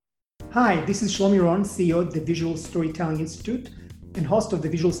Hi, this is Shlomi Ron, CEO of the Visual Storytelling Institute and host of the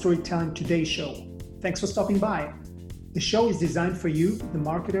Visual Storytelling Today show. Thanks for stopping by. The show is designed for you, the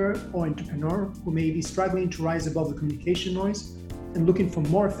marketer or entrepreneur who may be struggling to rise above the communication noise and looking for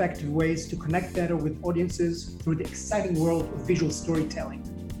more effective ways to connect better with audiences through the exciting world of visual storytelling.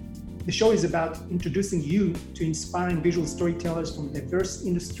 The show is about introducing you to inspiring visual storytellers from diverse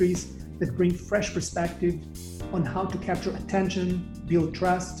industries that bring fresh perspective on how to capture attention, build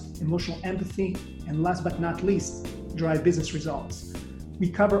trust, emotional empathy, and last but not least, drive business results. We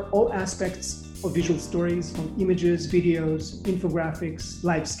cover all aspects of visual stories, from images, videos, infographics,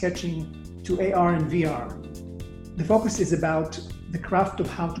 live sketching, to AR and VR. The focus is about the craft of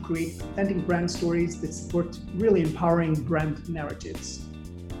how to create authentic brand stories that support really empowering brand narratives.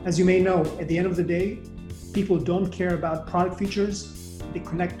 As you may know, at the end of the day, people don't care about product features. They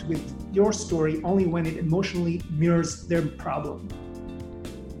connect with your story only when it emotionally mirrors their problem.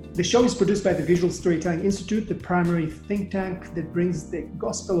 The show is produced by the Visual Storytelling Institute, the primary think tank that brings the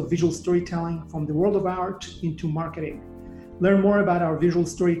gospel of visual storytelling from the world of art into marketing. Learn more about our visual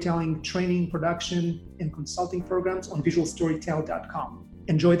storytelling training, production, and consulting programs on visualstorytell.com.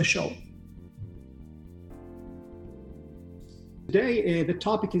 Enjoy the show. Today, the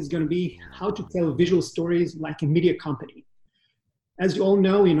topic is going to be how to tell visual stories like a media company. As you all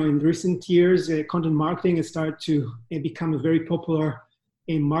know, in recent years, content marketing has started to become a very popular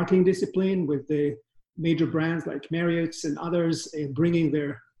marketing discipline, with the major brands like Marriott's and others bringing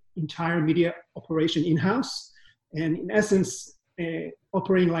their entire media operation in-house, and in essence,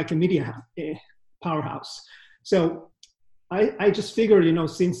 operating like a media powerhouse. So I just figured,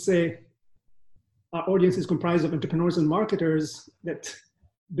 since our audience is comprised of entrepreneurs and marketers that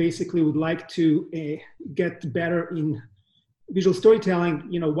basically would like to get better in visual storytelling,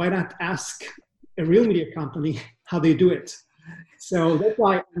 why not ask a real media company how they do it? So that's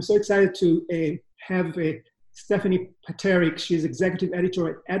why I'm so excited to have Stephanie Paterik. She's executive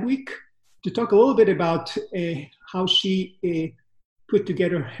editor at Adweek, to talk a little bit about how she put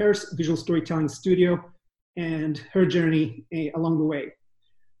together her visual storytelling studio and her journey along the way.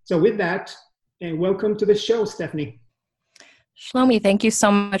 So with that, welcome to the show, Stephanie. Shlomi, thank you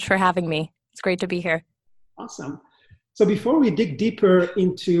so much for having me. It's great to be here. Awesome. So before we dig deeper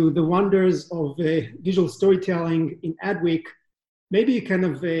into the wonders of visual storytelling in Adweek, maybe you kind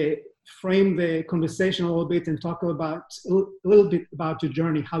of frame the conversation a little bit and talk about a little bit about your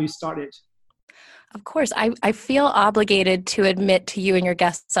journey, how you started. Of course, I feel obligated to admit to you and your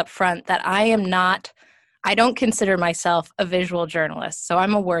guests up front that I don't consider myself a visual journalist. So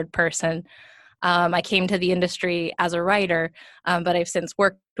I'm a word person. I came to the industry as a writer, but I've since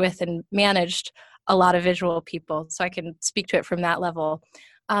worked with and managed a lot of visual people, so I can speak to it from that level.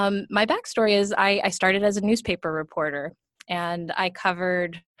 My backstory is I started as a newspaper reporter, and I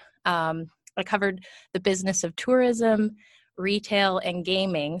covered the business of tourism, retail, and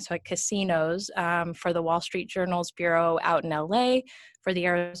gaming, so at casinos, for the Wall Street Journal's bureau out in LA, for the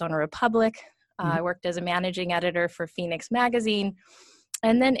Arizona Republic. I worked as a managing editor for Phoenix Magazine.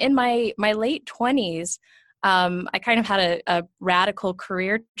 And then in my late 20s, I kind of had a radical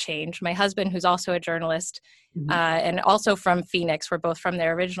career change. My husband, who's also a journalist, and also from Phoenix, we're both from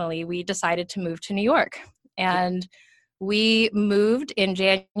there originally, we decided to move to New York. And we moved in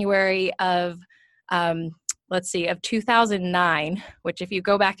January of 2009, which if you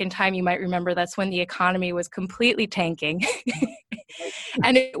go back in time, you might remember that's when the economy was completely tanking.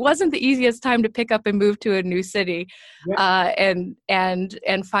 And it wasn't the easiest time to pick up and move to a new city and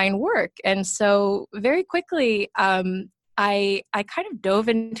find work. And so very quickly, I kind of dove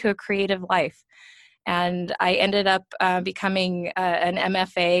into a creative life. And I ended up becoming an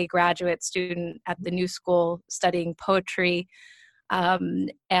MFA graduate student at the New School, studying poetry,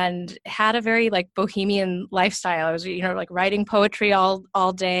 and had a very bohemian lifestyle. I was, writing poetry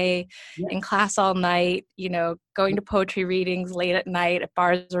all day, in class all night, going to poetry readings late at night at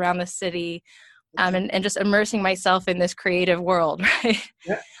bars around the city, and just immersing myself in this creative world, right?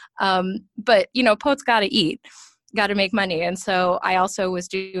 But, poets got to eat, got to make money. And so I also was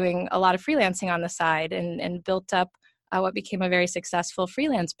doing a lot of freelancing on the side and built up what became a very successful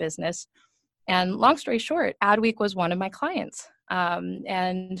freelance business. And long story short, Adweek was one of my clients.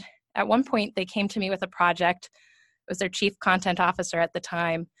 And at one point they came to me with a project. It was their chief content officer at the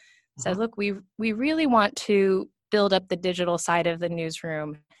time, said, look, we really want to build up the digital side of the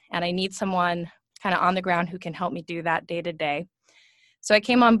newsroom, and I need someone kind of on the ground who can help me do that day to day. So I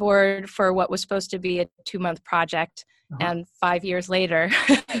came on board for what was supposed to be a 2-month project. And 5 years later,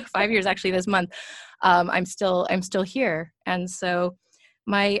 5 years actually this month, I'm still here. And so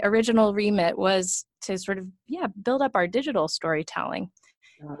my original remit was to sort of, build up our digital storytelling.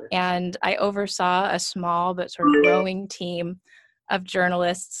 And I oversaw a small but sort of growing team of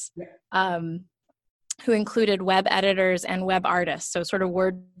journalists who included web editors and web artists, so sort of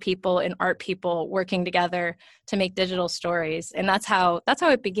word people and art people working together to make digital stories. And that's how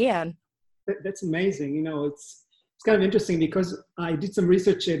it began. That's amazing. You know, it's kind of interesting because I did some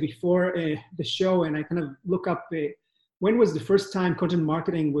research before the show, and I kind of look up when was the first time content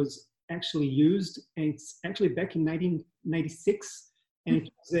marketing was actually used, and it's actually back in 1996, and it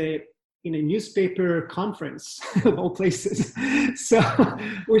was in a newspaper conference of all places. So,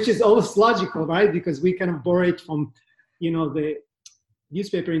 which is almost logical, right? Because we kind of borrow it from, you know, the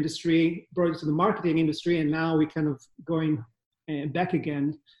newspaper industry, brought it to the marketing industry, and now we kind of going back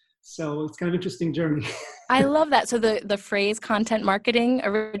again. So it's kind of interesting journey. I love that. So the phrase content marketing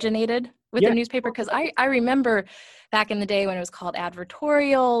originated with the newspaper, because I remember back in the day when it was called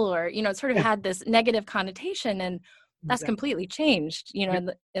advertorial, or, you know, it sort of had this negative connotation, and that's completely changed, you know,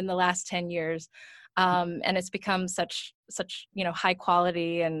 in the last 10 years. And it's become such, you know, high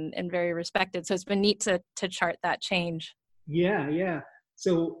quality and very respected. So it's been neat to chart that change. Yeah.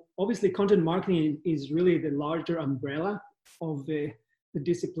 So obviously content marketing is really the larger umbrella of the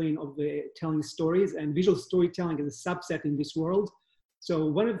discipline of telling stories, and visual storytelling is a subset in this world. So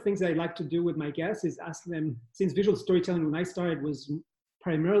one of the things I like to do with my guests is ask them, since visual storytelling when I started was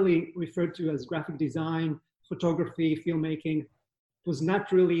primarily referred to as graphic design, photography, filmmaking, was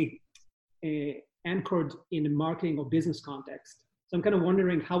not really anchored in a marketing or business context. So I'm kind of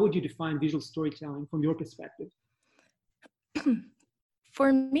wondering, how would you define visual storytelling from your perspective?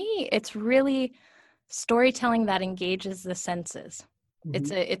 For me, it's really storytelling that engages the senses.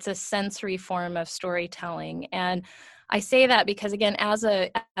 Mm-hmm. It's a sensory form of storytelling. And I say that because, again, as a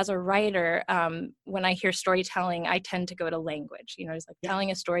writer, when I hear storytelling, I tend to go to language. You know, it's like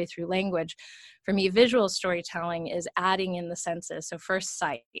telling a story through language. For me, visual storytelling is adding in the senses. So first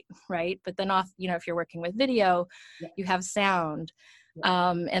sight, right? But then you know, if you're working with video, you have sound.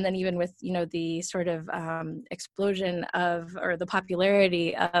 And then even with, you know, the sort of explosion of, or the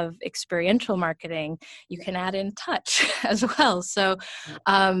popularity of experiential marketing, you can add in touch as well. So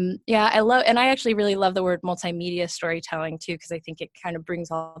I actually really love the word multimedia storytelling too, because I think it kind of brings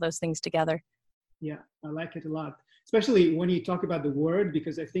all those things together. Yeah, I like it a lot, especially when you talk about the word,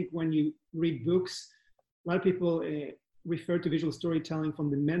 because I think when you read books, a lot of people refer to visual storytelling from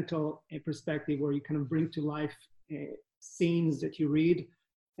the mental perspective, where you kind of bring to life scenes that you read,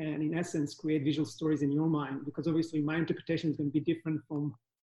 and in essence create visual stories in your mind, because obviously my interpretation is going to be different from,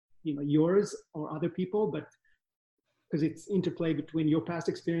 you know, yours or other people, but because it's interplay between your past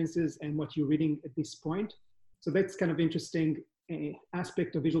experiences and what you're reading at this point. So that's kind of interesting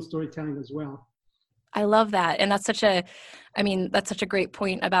aspect of visual storytelling as well. I love that. And that's such a great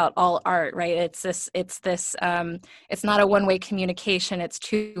point about all art, right? It's not a one-way communication, it's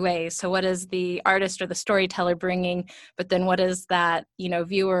two ways. So what is the artist or the storyteller bringing, but then what is that, you know,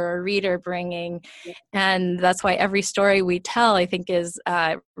 viewer or reader bringing? Yeah. And that's why every story we tell, I think, is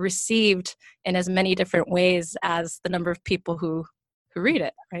received in as many different ways as the number of people who read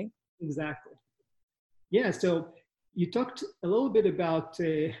it, right? Exactly. Yeah. So you talked a little bit about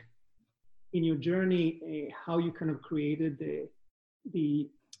in your journey, how you kind of created the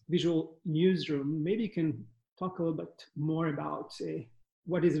visual newsroom. Maybe you can talk a little bit more about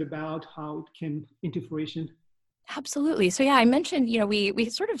what is it about, how it came into fruition. Absolutely. So yeah, I mentioned, you know, we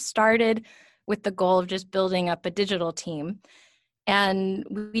sort of started with the goal of just building up a digital team, and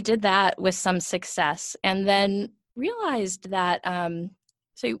we did that with some success, and then realized that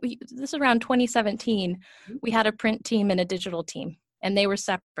this is around 2017, we had a print team and a digital team. And they were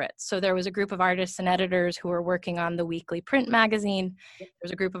separate. So there was a group of artists and editors who were working on the weekly print magazine. There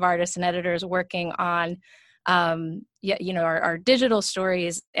was a group of artists and editors working on, our digital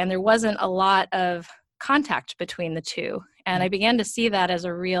stories. And there wasn't a lot of contact between the two. And I began to see that as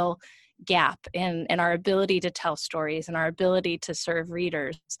a real gap in our ability to tell stories and our ability to serve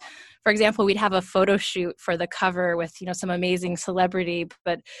readers. For example, we'd have a photo shoot for the cover with, you know, some amazing celebrity,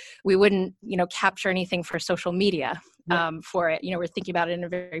 but we wouldn't, you know, capture anything for social media for it. You know, we're thinking about it in a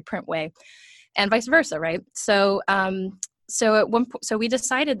very print way, and vice versa, right? So so we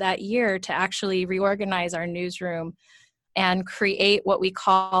decided that year to actually reorganize our newsroom and create what we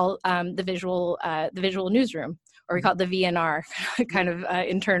call the visual newsroom, or we call it the VNR, kind of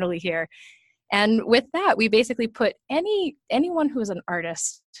internally here. And with that, we basically put anyone who is an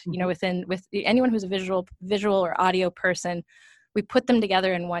artist, you know, with anyone who's a visual or audio person, we put them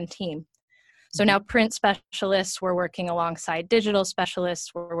together in one team. So now print specialists were working alongside digital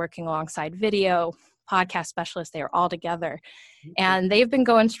specialists, we're working alongside video, podcast specialists, they are all together. And they've been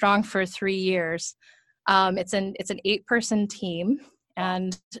going strong for 3 years. It's an 8-person team.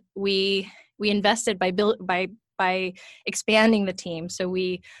 And we invested by expanding the team. So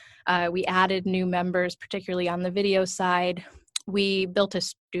we added new members, particularly on the video side. We built a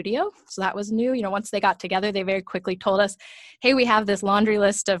studio, so that was new. Once they got together, they very quickly told us, hey, we have this laundry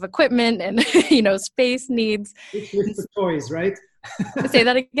list of equipment and, space needs. Wish list of toys, right? Say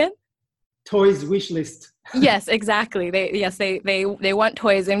that again? Toys wish list. Yes, exactly. They want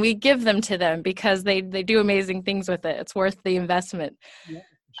toys, and we give them to them because they do amazing things with it. It's worth the investment. Yeah,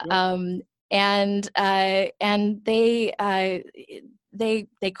 sure. And they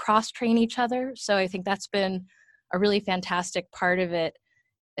cross-train each other. So I think that's been a really fantastic part of it,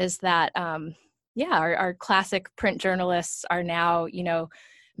 is that, our classic print journalists are now,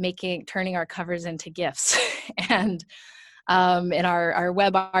 turning our covers into GIFs. And our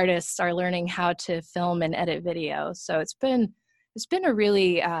web artists are learning how to film and edit video. So it's been a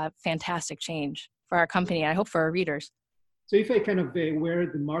really fantastic change for our company, and I hope for our readers. So if I kind of wear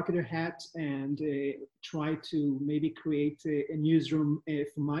the marketer hat and try to maybe create a newsroom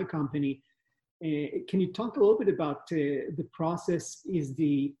for my company, can you talk a little bit about the process? Is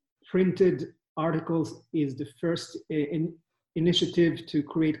the printed articles is the first initiative to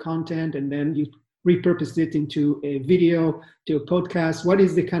create content, and then you repurpose it into a video, to a podcast? What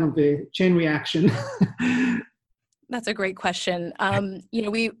is the kind of a chain reaction? That's a great question.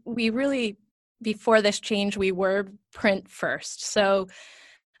 We really, before this change, we were print first. So,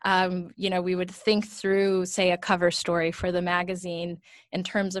 we would think through, say, a cover story for the magazine in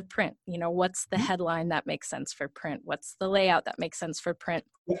terms of print. What's the headline that makes sense for print? What's the layout that makes sense for print?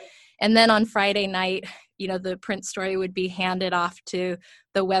 Yeah. And then on Friday night, the print story would be handed off to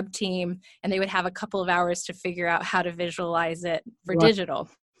the web team, and they would have a couple of hours to figure out how to visualize it for digital,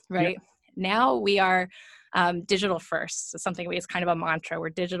 right? Yeah. Now we are digital first. It's something it's kind of a mantra. We're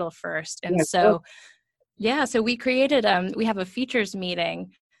digital first. And so we created, we have a features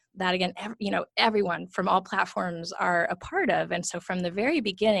meeting that, again, everyone from all platforms are a part of. And so from the very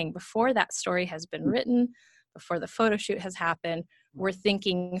beginning, before that story has been written, before the photo shoot has happened, we're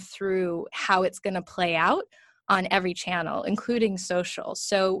thinking through how it's going to play out on every channel, including social.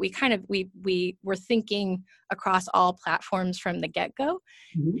 So we were thinking across all platforms from the get-go.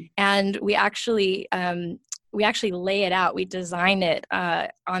 Mm-hmm. And we actually lay it out. We design it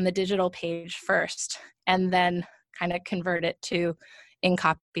on the digital page first, and then kind of convert it to in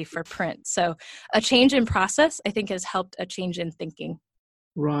copy for print. So a change in process, I think, has helped a change in thinking.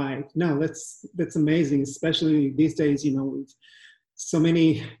 Right. No, that's amazing, especially these days, with so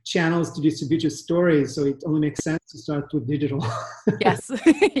many channels to distribute your stories. So it only makes sense to start with digital. Yes.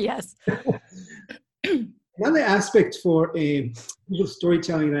 Yes. Another aspect for digital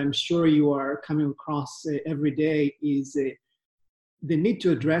storytelling that I'm sure you are coming across every day is the need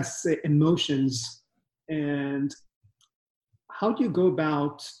to address emotions. And how do you go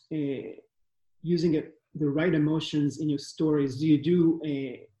about using the right emotions in your stories? Do you do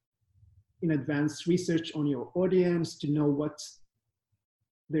in advance research on your audience to know what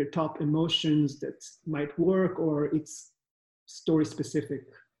their top emotions that might work, or it's story specific?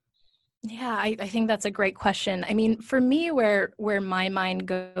 Yeah, I think that's a great question. I mean, for me, where my mind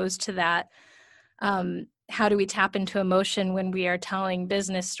goes to that, how do we tap into emotion when we are telling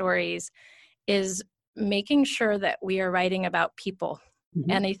business stories, is making sure that we are writing about people.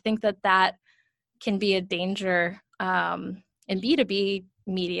 Mm-hmm. And I think that can be a danger in B2B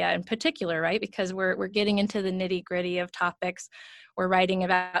media in particular, right? Because we're getting into the nitty gritty of topics. We're writing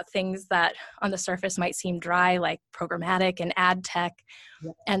about things that on the surface might seem dry, like programmatic and ad tech.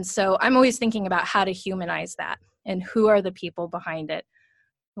 Yeah. And so I'm always thinking about how to humanize that and who are the people behind it.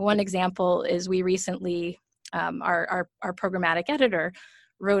 One example is we recently, our programmatic editor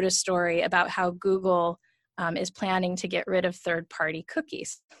wrote a story about how Google is planning to get rid of third-party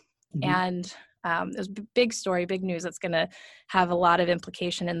cookies. Mm-hmm. And it was a big story, big news that's going to have a lot of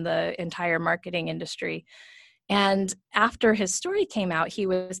implication in the entire marketing industry. And after his story came out, he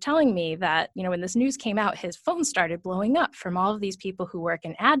was telling me that, when this news came out, his phone started blowing up from all of these people who work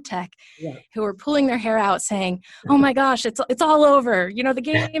in ad tech, who were pulling their hair out saying, oh my gosh, it's all over. The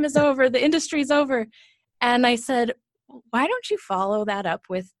game is over. The industry's over. And I said, why don't you follow that up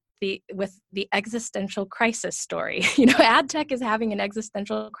with the existential crisis story? Ad tech is having an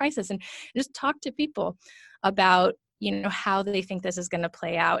existential crisis, and just talk to people about, how they think this is going to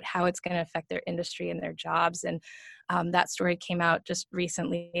play out, how it's going to affect their industry and their jobs. And that story came out just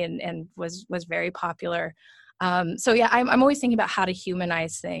recently and was very popular. So yeah, I'm always thinking about how to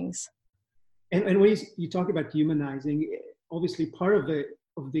humanize things. And when you talk about humanizing, obviously part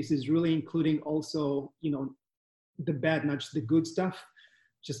of this is really including also, the bad, not just the good stuff,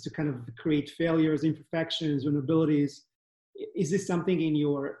 just to kind of create failures, imperfections, vulnerabilities. is this something in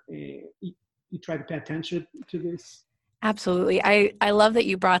your, you try to pay attention to this? Absolutely. I love that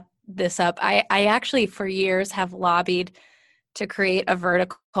you brought this up. I actually for years have lobbied to create a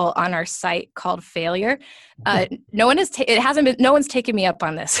vertical on our site called failure. No one has no one's taken me up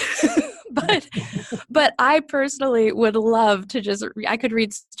on this. But I personally would love to I could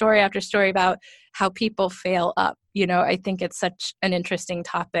read story after story about how people fail up. I think it's such an interesting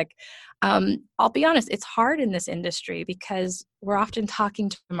topic. I'll be honest, it's hard in this industry because we're often talking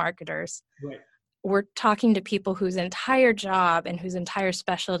to marketers. Right. We're talking to people whose entire job and whose entire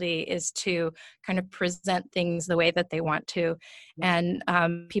specialty is to kind of present things the way that they want to. And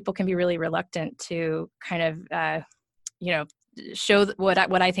people can be really reluctant to kind of, show what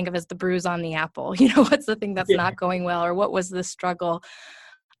I think of as the bruise on the apple. What's the thing that's not going well, or what was the struggle?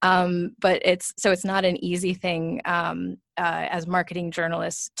 But it's not an easy thing as marketing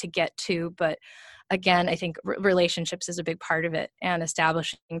journalists to get to. But again, I think relationships is a big part of it, and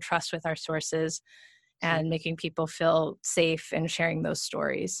establishing trust with our sources and making people feel safe and sharing those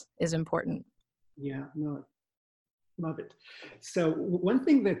stories is important. Yeah, no, love it. So one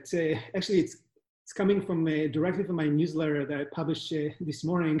thing that actually it's coming from directly from my newsletter that I published this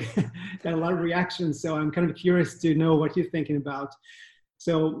morning. Got a lot of reactions, so I'm kind of curious to know what you're thinking about.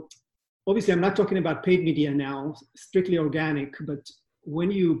 So obviously I'm not talking about paid media now, strictly organic, but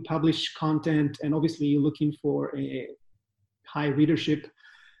when you publish content and obviously you're looking for a high readership,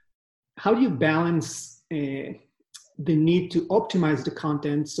 how do you balance the need to optimize the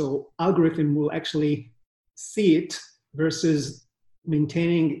content so algorithm will actually see it versus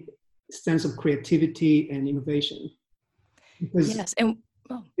maintaining sense of creativity and innovation? Because yes, and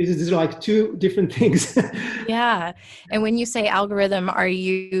these are like two different things. Yeah. And when you say algorithm, are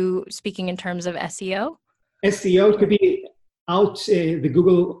you speaking in terms of SEO? SEO could be out the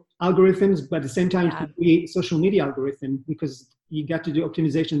Google algorithms, but at the same time, it could be social media algorithm, because you got to do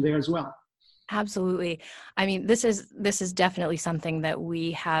optimization there as well. Absolutely. I mean, this is definitely something that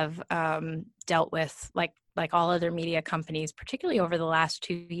we have dealt with, like all other media companies, particularly over the last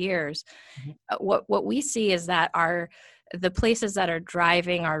 2 years. Mm-hmm. What we see is that the places that are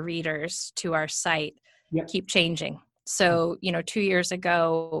driving our readers to our site keep changing. So, 2 years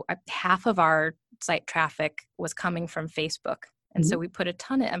ago, half of our site traffic was coming from Facebook. And so we put a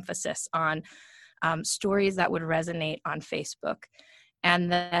ton of emphasis on stories that would resonate on Facebook.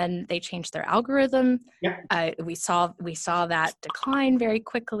 And then they changed their algorithm. We saw that decline very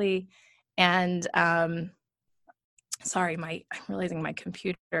quickly. And sorry, I'm realizing my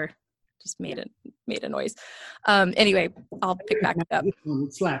computer just made a noise. Anyway, I'll pick back up.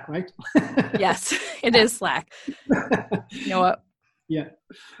 It's Slack, right? Yes, it is Slack. You know what? Yeah.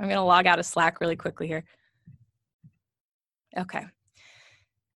 I'm going to log out of Slack really quickly here. Okay.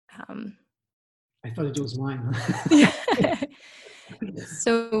 I thought it was mine.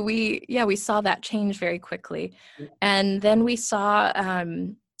 So we saw that change very quickly. And then we saw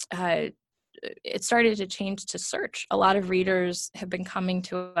it started to change to search. A lot of readers have been coming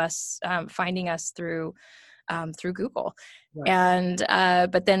to us, finding us through Google. Right. And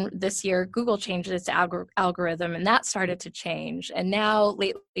but then this year, Google changed its algorithm, and that started to change. And now,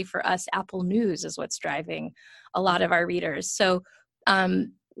 lately for us, Apple News is what's driving a lot of our readers. So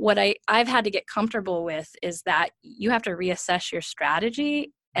what I've had to get comfortable with is that you have to reassess your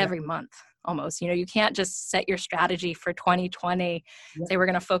strategy every month. Almost, you can't just set your strategy for 2020, say we're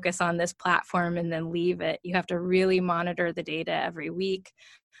going to focus on this platform and then leave it. You have to really monitor the data every week.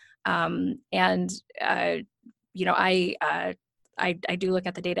 I do look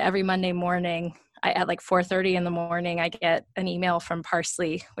at the data every Monday morning. At like 4:30 in the morning, I get an email from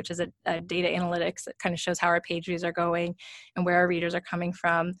Parsley, which is a data analytics that kind of shows how our page views are going and where our readers are coming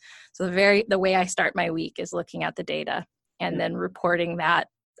from. So the way I start my week is looking at the data and then reporting that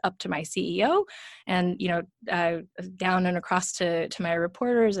up to my CEO and, down and across to my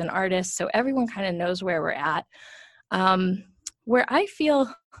reporters and artists. So everyone kind of knows where we're at. Where I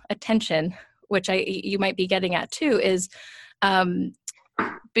feel attention, which you might be getting at too, is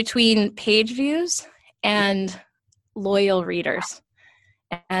between page views and loyal readers.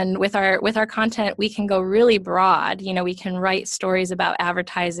 And with our content, we can go really broad. We can write stories about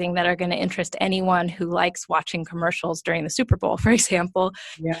advertising that are going to interest anyone who likes watching commercials during the Super Bowl, for example.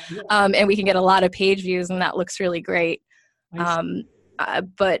 And we can get a lot of page views, and that looks really great.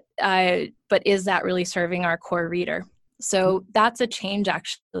 But is that really serving our core reader? So that's a change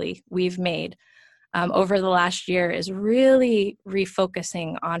actually we've made over the last year, is really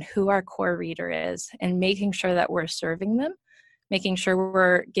refocusing on who our core reader is and making sure that we're serving them making sure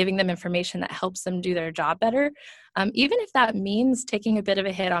we're giving them information that helps them do their job better, even if that means taking a bit of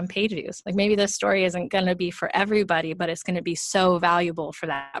a hit on page views. Like maybe this story isn't going to be for everybody, but it's going to be so valuable for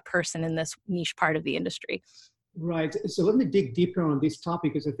that person in this niche part of the industry. Right. So let me dig deeper on this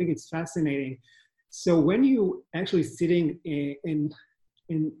topic because I think it's fascinating. So when you actually sitting in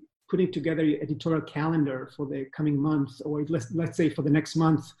putting together your editorial calendar for the coming month, or let's say for the next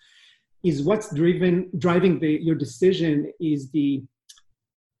month, is what's driving your decision is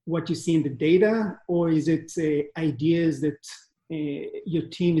what you see in the data, or is it ideas that your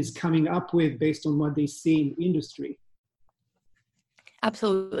team is coming up with based on what they see in the industry?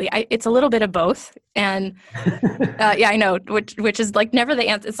 Absolutely. It's a little bit of both. And yeah, I know, which is like never the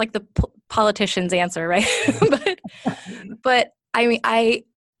answer. It's like the politician's answer, right? but I mean, I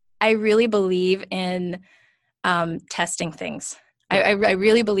really believe in testing things. I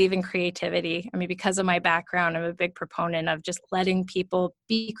really believe in creativity. I mean, because of my background, I'm a big proponent of just letting people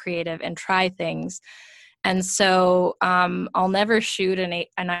be creative and try things. And so I'll never shoot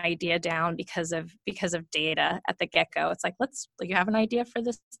an idea down because of data at the get-go. It's like, you have an idea for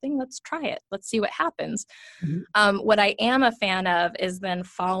this thing, let's try it. Let's see what happens. Mm-hmm. What I am a fan of is then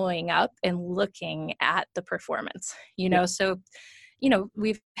following up and looking at the performance, so,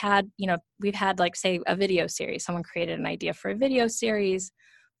 we've had like, say, a video series. Someone created an idea for a video series,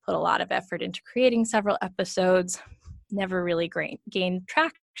 put a lot of effort into creating several episodes, never really gained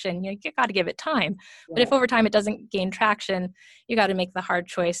traction. You got to give it time. But if over time it doesn't gain traction, you got to make the hard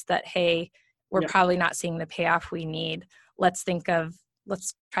choice that, hey, we're probably not seeing the payoff we need. Let's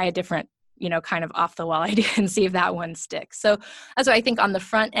try a different, kind of off the wall idea and see if that one sticks. So that's why I think on the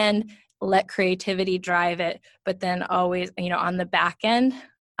front end, let creativity drive it, but then always, on the back end,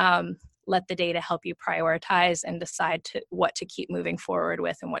 let the data help you prioritize and decide what to keep moving forward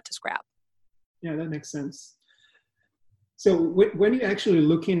with and what to scrap. Yeah, that makes sense. So when you're actually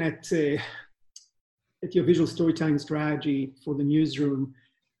looking at your visual storytelling strategy for the newsroom,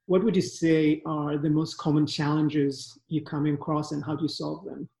 what would you say are the most common challenges you come across and how do you solve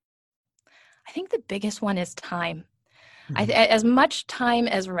them? I think the biggest one is time. Mm-hmm. As much time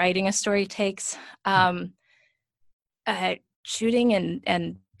as writing a story takes, shooting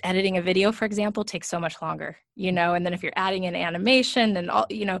and editing a video, for example, takes so much longer, and then if you're adding in animation and all,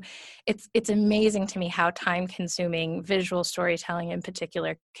 it's amazing to me how time consuming visual storytelling in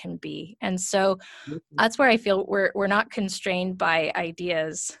particular can be. And so that's where I feel we're not constrained by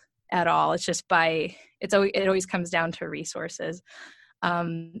ideas at all. It's just it always comes down to resources.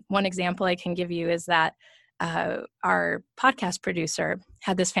 One example I can give you is that our podcast producer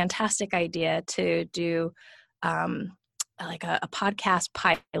had this fantastic idea to do like a podcast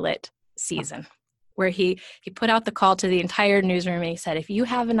pilot season where he put out the call to the entire newsroom and he said, if you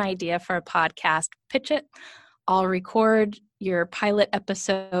have an idea for a podcast, pitch it. I'll record your pilot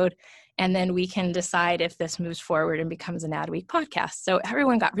episode and then we can decide if this moves forward and becomes an Adweek podcast. So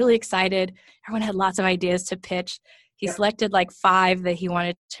everyone got really excited. Everyone had lots of ideas to pitch. He selected like 5 that he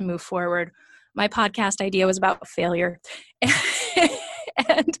wanted to move forward. My podcast idea was about failure.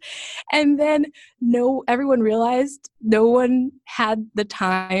 And then everyone realized no one had the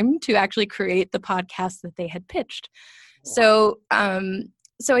time to actually create the podcast that they had pitched. So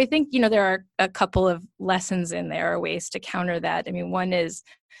I think, there are a couple of lessons in there, or ways to counter that. I mean, one is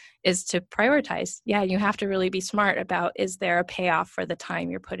to prioritize. Yeah, you have to really be smart about, is there a payoff for the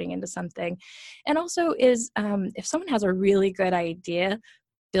time you're putting into something? And also is, if someone has a really good idea,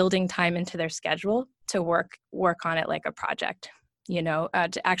 building time into their schedule to work on it like a project,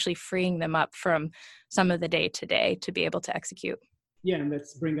 to actually freeing them up from some of the day-to-day to be able to execute. Yeah, and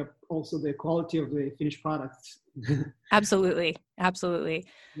let's bring up also the quality of the finished product. Absolutely.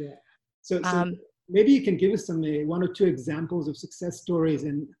 Yeah. So maybe you can give us some 1 or 2 examples of success stories,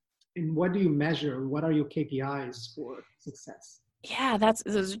 and what do you measure? What are your KPIs for success? Yeah,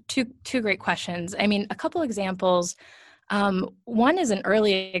 those are two great questions. I mean, a couple examples. One is an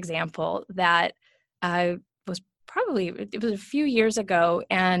early example that it was a few years ago,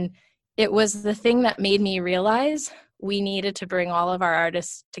 and it was the thing that made me realize we needed to bring all of our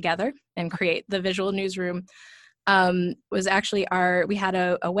artists together and create the visual newsroom. Was actually we had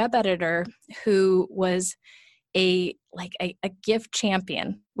a web editor who was a gift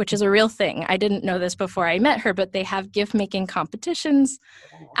champion, which is a real thing. I didn't know this before I met her, but they have gift making competitions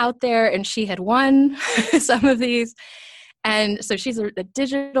out there, and she had won some of these. And so she's a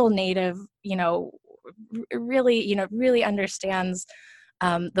digital native, really understands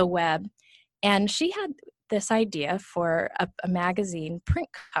the web. And she had this idea for a magazine print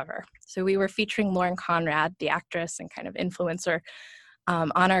cover. So we were featuring Lauren Conrad, the actress and kind of influencer,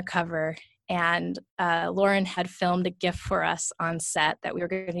 on our cover. and Lauren had filmed a GIF for us on set that we were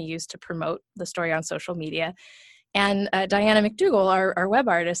going to use to promote the story on social media. And Diana McDougall, our web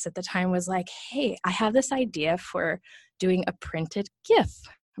artist at the time, was like, hey, I have this idea for doing a printed GIF.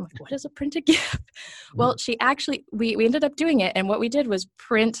 I'm like, what is a printed GIF? Well, she actually, we ended up doing it. And what we did was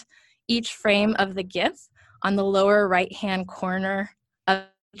print each frame of the GIF on the lower right-hand corner of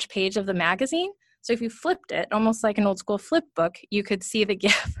each page of the magazine. So if you flipped it, almost like an old school flip book, you could see the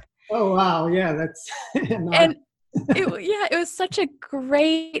GIF. Oh, wow. Yeah, that's... And it was such a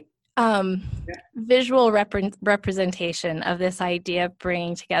great visual representation of this idea of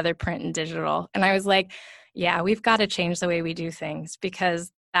bringing together print and digital. And I was like, yeah, we've got to change the way we do things,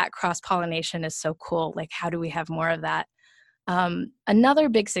 because that cross-pollination is so cool. Like, how do we have more of that? Another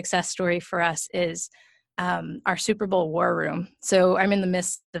big success story for us is our Super Bowl war room. So I'm in the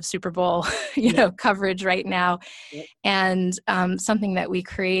midst of Super Bowl, coverage right now. Yep. And something that we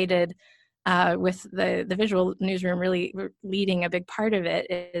created with the visual newsroom really leading a big part of it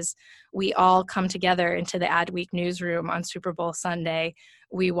is we all come together into the Adweek newsroom on Super Bowl Sunday.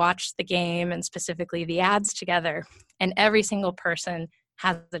 We watch the game and specifically the ads together, and every single person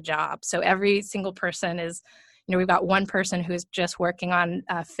has a job. So every single person is, we've got one person who is just working on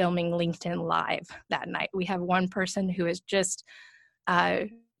filming LinkedIn Live that night. We have one person who is just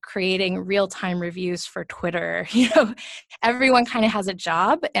creating real-time reviews for Twitter. Everyone kind of has a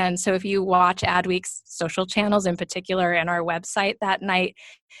job. And so if you watch Adweek's social channels in particular and our website that night,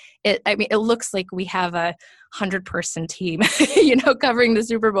 it looks like we have a 100-person team, covering the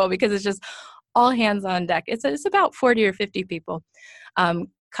Super Bowl, because it's just all hands on deck. It's about 40 or 50 people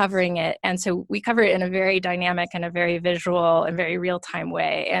covering it. And so we cover it in a very dynamic and a very visual and very real-time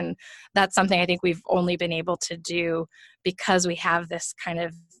way. And that's something I think we've only been able to do because we have this kind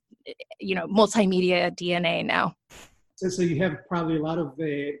of, multimedia DNA now. So you have probably a lot of,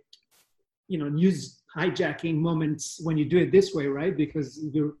 news hijacking moments when you do it this way, right? Because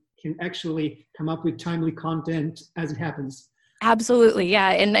you can actually come up with timely content as it happens. Absolutely. Yeah.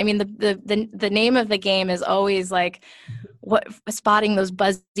 And I mean, the name of the game is always like spotting those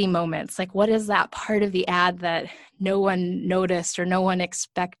buzzy moments. Like, what is that part of the ad that no one noticed or no one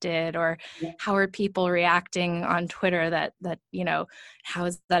expected, or how are people reacting on Twitter that, how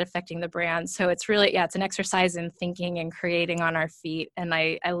is that affecting the brand? So it's really, it's an exercise in thinking and creating on our feet. And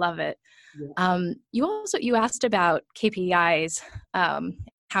I love it. Yeah. You asked about KPIs,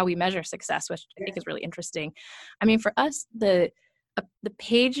 how we measure success, which I think is really interesting. I mean, for us, the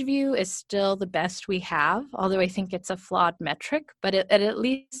page view is still the best we have, although I think it's a flawed metric, but it at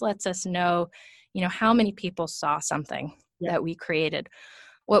least lets us know, how many people saw something that we created.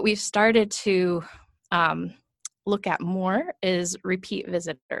 What we've started to look at more is repeat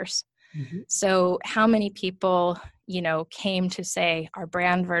visitors. Mm-hmm. So how many people, came to say our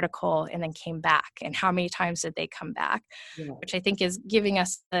brand vertical and then came back, and how many times did they come back, which I think is giving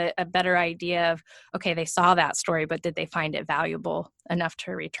us a better idea of, okay, they saw that story, but did they find it valuable enough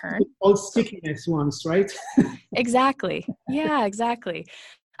to return? All stickiness ones, right? Exactly. Yeah, exactly.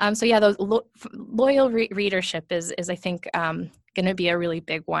 Those loyal readership is I think going to be a really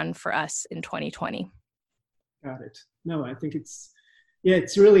big one for us in 2020. Got it. No, I think it's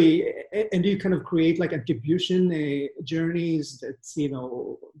really, and you kind of create like attribution journeys that,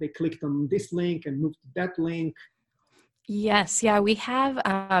 they clicked on this link and moved to that link. Yes. Yeah. We have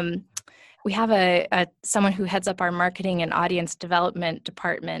a someone who heads up our marketing and audience development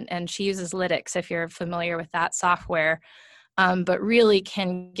department, and she uses Lytics, if you're familiar with that software, but really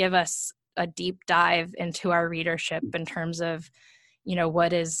can give us a deep dive into our readership in terms of,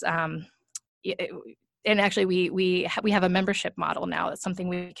 what is, and actually we have a membership model now. It's something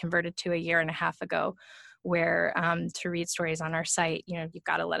we converted to a year and a half ago, where to read stories on our site, you've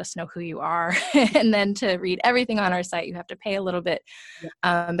got to let us know who you are. And then to read everything on our site, you have to pay a little bit.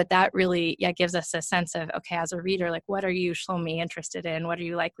 But that really gives us a sense of, okay, as a reader, like, what are you, Shlomi, interested in? What are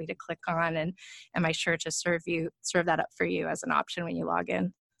you likely to click on? And am I sure to serve that up for you as an option when you log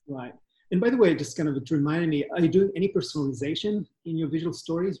in? Right. And by the way, just kind of to remind me, are you doing any personalization in your visual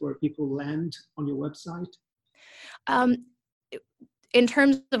stories where people land on your website? In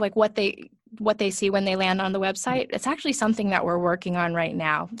terms of like what they see when they land on the website, it's actually something that we're working on right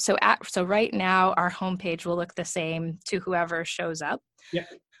now. So right now, our homepage will look the same to whoever shows up. Yeah.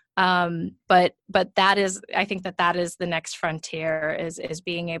 But that is, I think that is the next frontier, is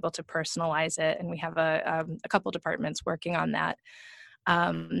being able to personalize it, and we have a couple departments working on that.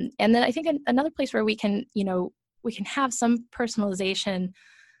 And then I think another place where we can have some personalization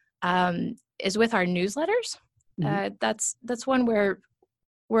is with our newsletters. Mm-hmm. That's one where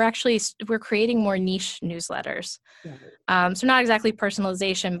we're creating more niche newsletters. Yeah. So not exactly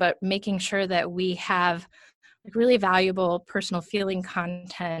personalization, but making sure that we have like really valuable personal feeling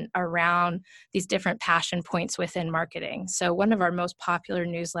content around these different passion points within marketing. So one of our most popular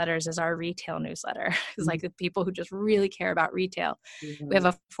newsletters is our retail newsletter. It's like the people who just really care about retail. We have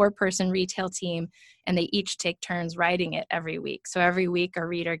a 4-person retail team, and they each take turns writing it every week. So every week a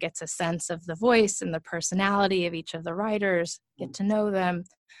reader gets a sense of the voice and the personality of each of the writers, get to know them.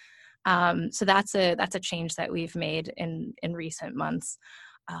 So that's a change that we've made in recent months.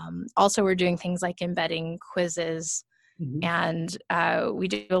 Also, we're doing things like embedding quizzes, and we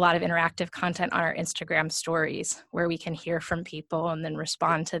do a lot of interactive content on our Instagram stories where we can hear from people and then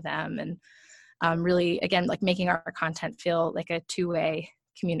respond to them, and really, again, like making our content feel like a two-way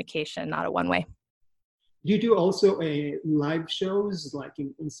communication, not a one-way. You do also live shows like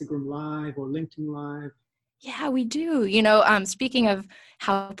in Instagram Live or LinkedIn Live? Yeah, we do. Speaking of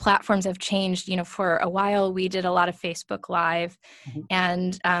how platforms have changed, for a while we did a lot of Facebook Live.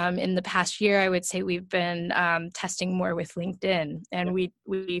 And in the past year, I would say we've been testing more with LinkedIn. And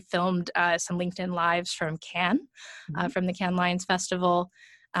we filmed some LinkedIn Lives from Cannes, from the Cannes Lions Festival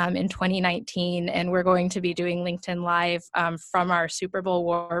in 2019. And we're going to be doing LinkedIn Live from our Super Bowl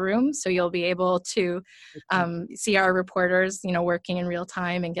war room. So you'll be able to see our reporters, working in real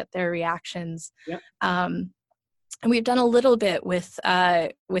time and get their reactions. And we've done a little bit with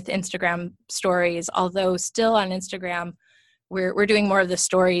Instagram stories, although still on Instagram, we're doing more of the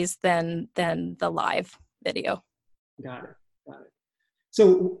stories than the live video. Got it.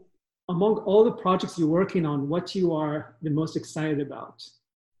 So among all the projects you're working on, what you are the most excited about?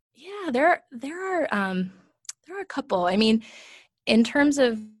 Yeah, there are a couple. I mean, in terms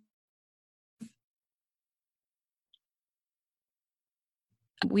of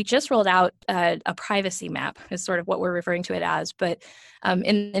we just rolled out a privacy map is sort of what we're referring to it as. But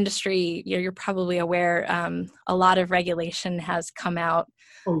in the industry, you're probably aware a lot of regulation has come out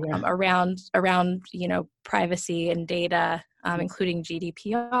around privacy and data, including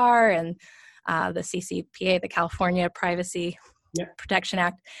GDPR and the CCPA, the California Privacy Protection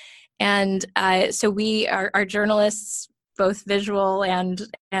Act. And so our journalists, both visual and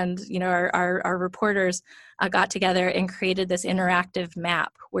our reporters got together and created this interactive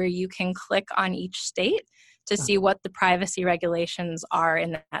map where you can click on each state to see what the privacy regulations are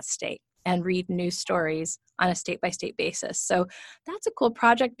in that state and read news stories on a state-by-state basis. So that's a cool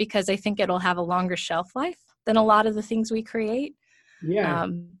project because I think it'll have a longer shelf life than a lot of the things we create. Yeah.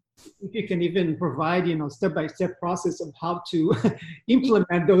 If you can even provide, step-by-step process of how to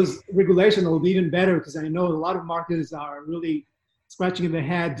implement those regulations, it will be even better, because I know a lot of marketers are really scratching in their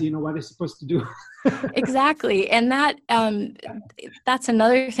head, what they're supposed to do. Exactly. And that's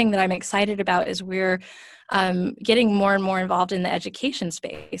another thing that I'm excited about is we're getting more and more involved in the education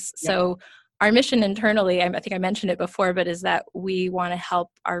space. So our mission internally, I think I mentioned it before, but is that we want to help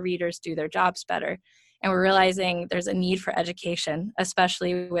our readers do their jobs better. And we're realizing there's a need for education,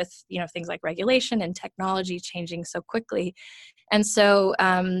 especially with things like regulation and technology changing so quickly. And so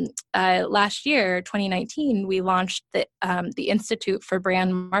last year, 2019, we launched the Institute for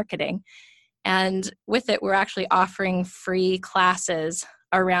Brand Marketing. And with it, we're actually offering free classes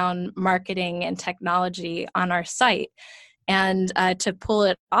around marketing and technology on our site. And to pull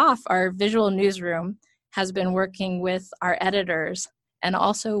it off, our visual newsroom has been working with our editors and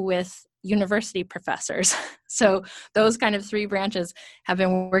also with university professors. So those kind of 3 branches have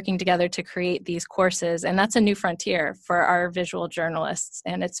been working together to create these courses. And that's a new frontier for our visual journalists.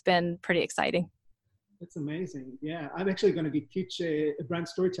 And it's been pretty exciting. That's amazing. Yeah, I'm actually going to teach a brand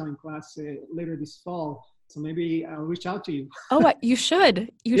storytelling class later this fall. So maybe I'll reach out to you. Oh, you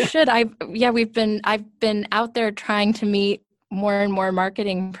should. You should. I've been out there trying to meet more and more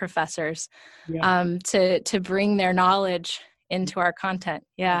marketing professors to bring their knowledge into our content.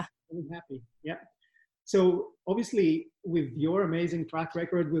 Yeah. I'm happy. Yeah. So obviously, with your amazing track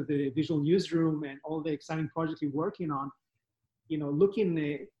record with the visual newsroom and all the exciting projects you're working on, looking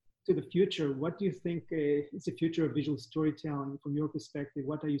to the future, what do you think is the future of visual storytelling from your perspective?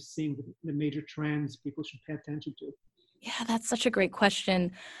 What are you seeing the major trends people should pay attention to? Yeah, that's such a great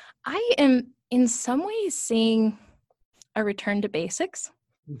question. I am in some ways seeing a return to basics.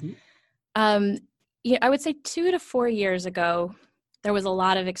 I would say 2 to 4 years ago, there was a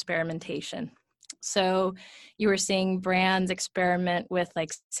lot of experimentation. So you were seeing brands experiment with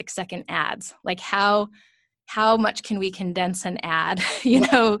like 6-second ads, like how much can we condense an ad,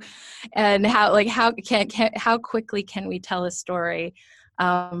 and how quickly can we tell a story?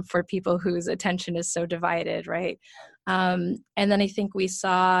 for people whose attention is so divided, right? And then I think we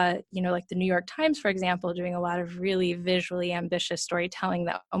saw, like the New York Times, for example, doing a lot of really visually ambitious storytelling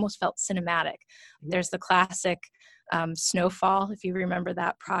that almost felt cinematic. There's the classic Snowfall, if you remember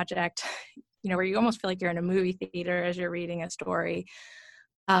that project, where you almost feel like you're in a movie theater as you're reading a story.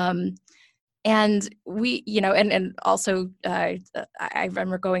 And we, and also I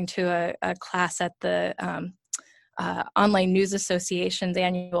remember going to a class at the Online News Association's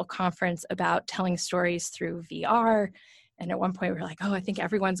annual conference about telling stories through VR. And at one point we were like, oh, I think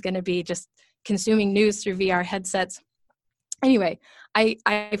everyone's going to be just consuming news through VR headsets. Anyway,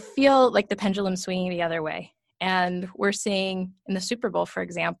 I feel like the pendulum's swinging the other way. And we're seeing in the Super Bowl, for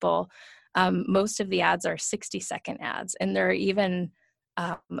example, most of the ads are 60-second ads. And there are even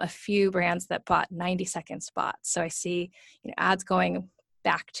a few brands that bought 90-second spots. So I see ads going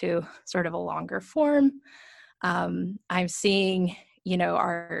back to sort of a longer form. I'm seeing,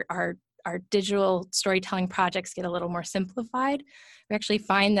 our digital storytelling projects get a little more simplified. We actually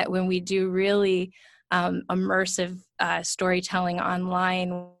find that when we do really immersive storytelling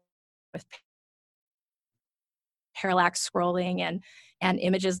online with parallax scrolling and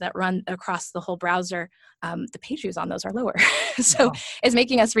images that run across the whole browser, the page views on those are lower. So it's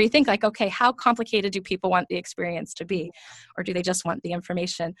making us rethink, like, okay, how complicated do people want the experience to be? Or do they just want the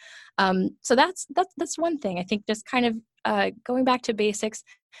information? So that's one thing. I think just kind of going back to basics.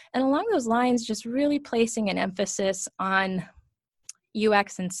 And along those lines, just really placing an emphasis on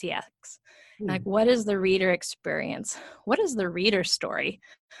UX and CX. Like, what is the reader experience? What is the reader story?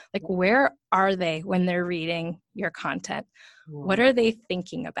 Like, where are they when they're reading your content? What are they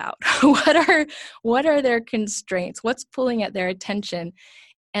thinking about? What are their constraints? What's pulling at their attention?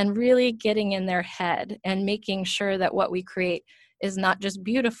 And really getting in their head and making sure that what we create is not just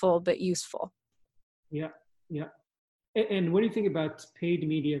beautiful, but useful. Yeah. And what do you think about paid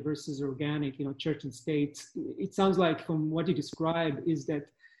media versus organic, church and state? It sounds like from what you describe is that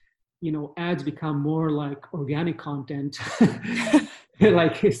ads become more like organic content,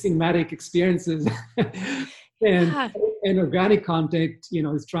 like cinematic experiences. And organic content,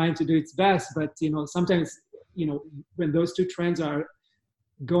 is trying to do its best. But, sometimes, when those two trends are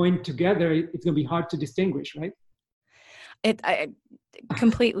going together, it's going to be hard to distinguish, right?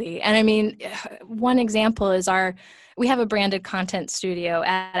 Completely. And I mean, one example is we have a branded content studio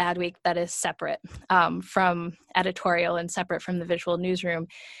at Adweek that is separate from editorial and separate from the visual newsroom.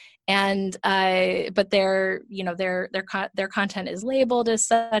 And but their content is labeled as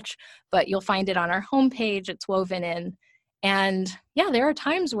such, but you'll find it on our homepage. It's woven in, and there are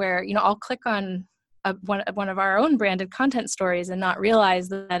times where I'll click on one of our own branded content stories and not realize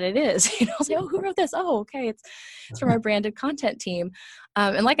that it is. I'll say, oh, who wrote this? Oh, okay, it's from our branded content team.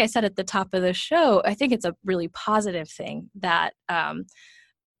 And like I said at the top of the show, I think it's a really positive thing that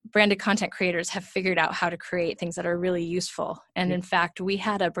branded content creators have figured out how to create things that are really useful. And in fact, we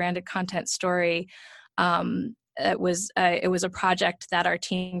had a branded content story. It was a project that our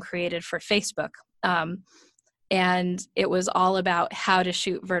team created for Facebook. And it was all about how to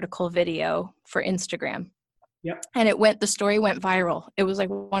shoot vertical video for Instagram. Yep. And the story went viral. It was like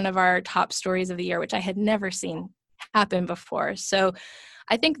one of our top stories of the year, which I had never seen happen before. So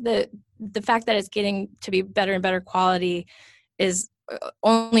I think the fact that it's getting to be better and better quality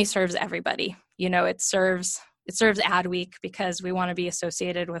only serves everybody. It serves Adweek because we want to be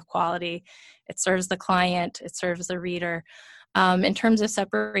associated with quality. It serves the client. It serves the reader. In terms of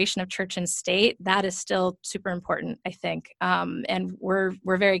separation of church and state, that is still super important, I think. And we're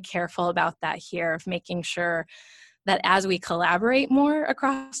very careful about that here, of making sure that as we collaborate more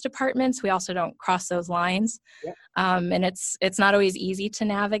across departments, we also don't cross those lines. Yeah. And it's not always easy to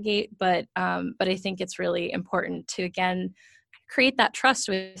navigate, but I think it's really important to, again, create that trust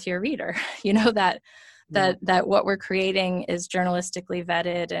with your reader, that what we're creating is journalistically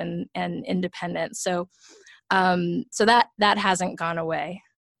vetted and independent. So that hasn't gone away.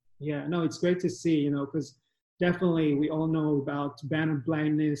 Yeah, no, it's great to see, because definitely we all know about banner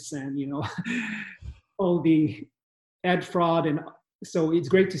blindness and, all the ad fraud. And so it's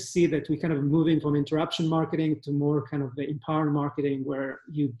great to see that we kind of moving from interruption marketing to more kind of the empowered marketing, where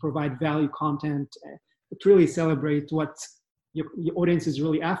you provide value content to really celebrate what your audience is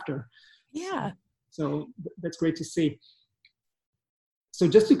really after. Yeah. So that's great to see. So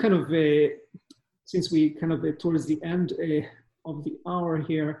just to kind of, since we kind of towards the end of the hour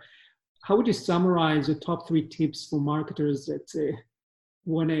here, how would you summarize your top 3 tips for marketers that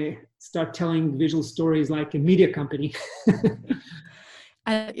want to start telling visual stories like a media company?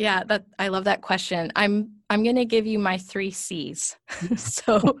 I love that question. I'm going to give you my 3 C's.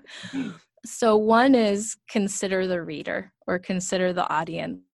 So So one is consider the reader or consider the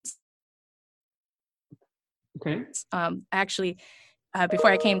audience. Okay. Actually,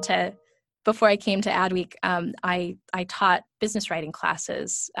 before I came to Adweek, I taught business writing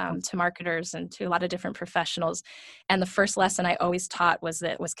classes to marketers and to a lot of different professionals. And the first lesson I always taught was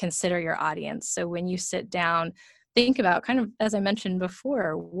consider your audience. So when you sit down, think about, kind of as I mentioned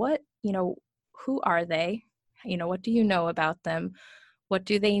before, who are they? What do you know about them? What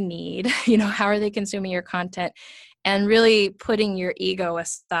do they need? How are they consuming your content? And really putting your ego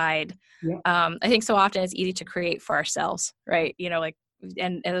aside. Yeah. I think so often it's easy to create for ourselves, right?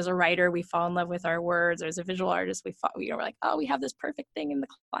 And as a writer, we fall in love with our words. Or as a visual artist, we're like, oh, we have this perfect thing, and the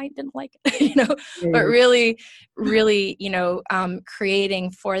client didn't like it, But really,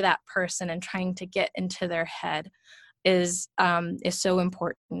 creating for that person and trying to get into their head is so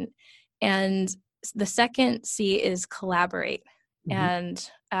important. And the second C is collaborate, and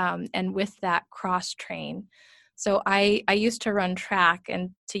with that, cross train. So I used to run track, and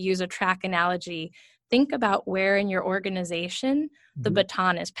to use a track analogy, think about where in your organization the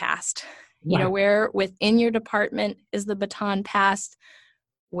baton is passed. Right. Where within your department is the baton passed,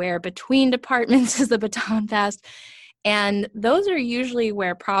 where between departments is the baton passed. And those are usually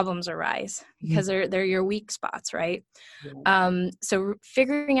where problems arise, because they're your weak spots, right? Yeah. So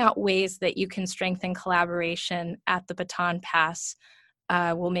figuring out ways that you can strengthen collaboration at the baton pass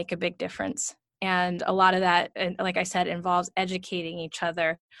will make a big difference. And a lot of that, like I said, involves educating each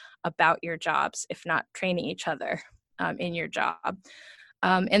other about your jobs, if not training each other in your job.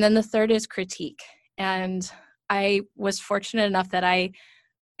 And then the third is critique. And I was fortunate enough that I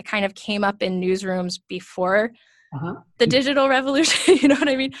kind of came up in newsrooms before the digital revolution. You know what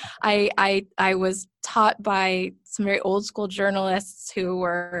I mean? I was taught by some very old school journalists who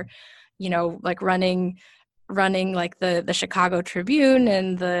were, like running like the Chicago Tribune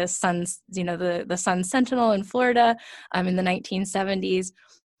and the Sun, the Sun Sentinel in Florida in the 1970s.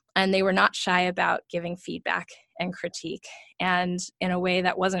 And they were not shy about giving feedback and critique, and in a way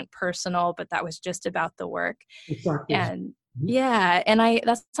that wasn't personal, but that was just about the work. Exactly. And yeah, and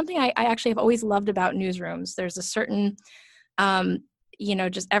that's something I actually have always loved about newsrooms. There's a certain,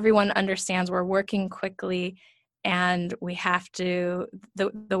 just everyone understands we're working quickly, and we have to,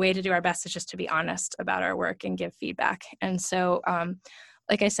 the way to do our best is just to be honest about our work and give feedback. And so,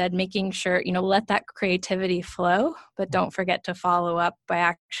 like I said, making sure, let that creativity flow, but don't forget to follow up by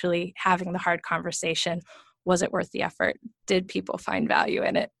actually having the hard conversation. Was it worth the effort? Did people find value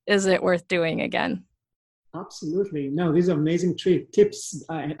in it? Is it worth doing again? Absolutely. No, these are amazing tips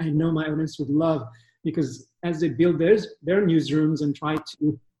I know my audience would love, because as they build their newsrooms and try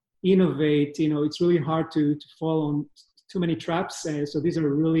to innovate, it's really hard to fall on too many traps. So these are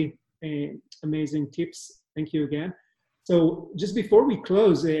really amazing tips. Thank you again. So just before we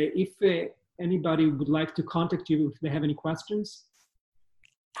close, if anybody would like to contact you, if they have any questions.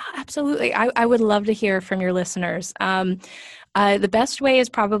 Absolutely. I would love to hear from your listeners. The best way is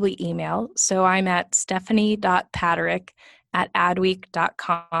probably email. So I'm at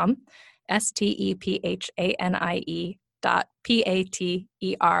stephanie.paterik@adweek.com,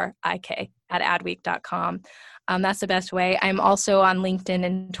 stephanie.paterik@adweek.com. That's the best way. I'm also on LinkedIn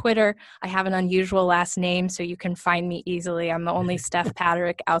and Twitter. I have an unusual last name, so you can find me easily. I'm the only Steph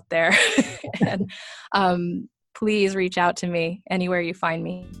Paterik out there. And please reach out to me anywhere you find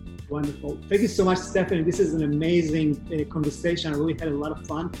me. Wonderful. Thank you so much, Stephanie. This is an amazing conversation. I really had a lot of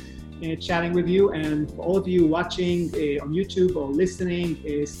fun chatting with you. And for all of you watching on YouTube or listening,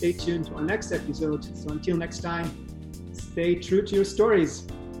 stay tuned to our next episode. So until next time, stay true to your stories.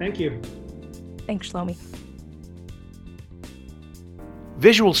 Thank you. Thanks, Shlomi.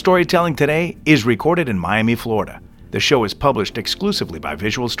 Visual Storytelling Today is recorded in Miami, Florida. The show is published exclusively by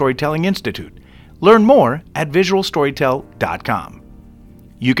Visual Storytelling Institute. Learn more at visualstorytell.com.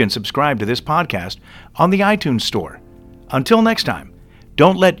 You can subscribe to this podcast on the iTunes Store. Until next time,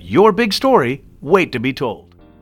 don't let your big story wait to be told.